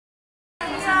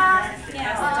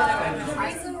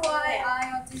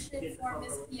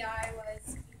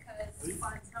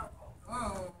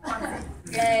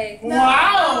Yay.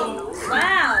 Wow!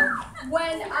 Wow.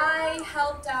 When I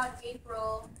helped out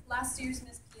April, last year's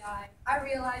Miss PI, I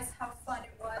realized how fun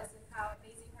it was and how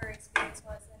amazing her experience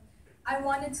was, and I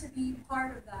wanted to be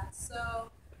part of that. So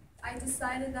I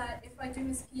decided that if I do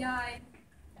Miss PI,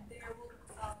 there will,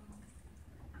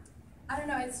 I don't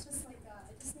know, it's just like,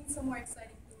 I just need some more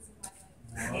exciting things in my life.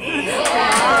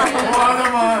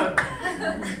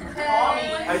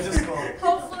 I just called.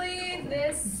 Hopefully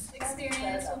this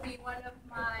experience will be one of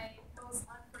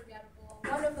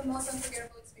the most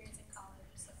unforgettable experiences in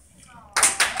college. So.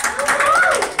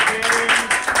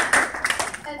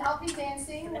 And I'll be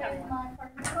dancing with my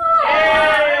partner.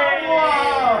 Hey!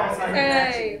 Wow!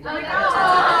 Hey. Oh,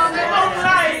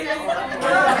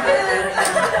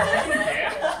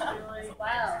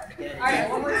 Wow. Alright,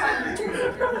 one more time.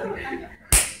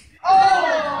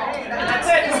 That's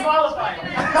it, disqualified.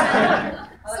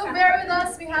 So bear with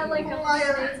us, we had like a lot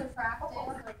of days of practice,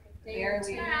 like a day or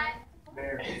two.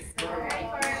 Okay.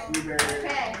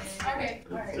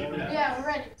 Alright. Yeah, we're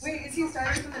ready. Wait, is he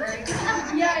starting from the very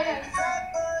beginning? Yeah.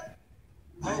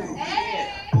 Hey!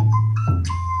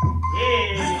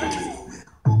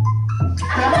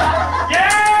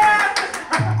 Yeah!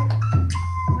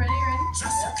 Ready?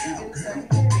 She's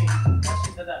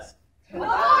the best.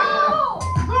 Oh!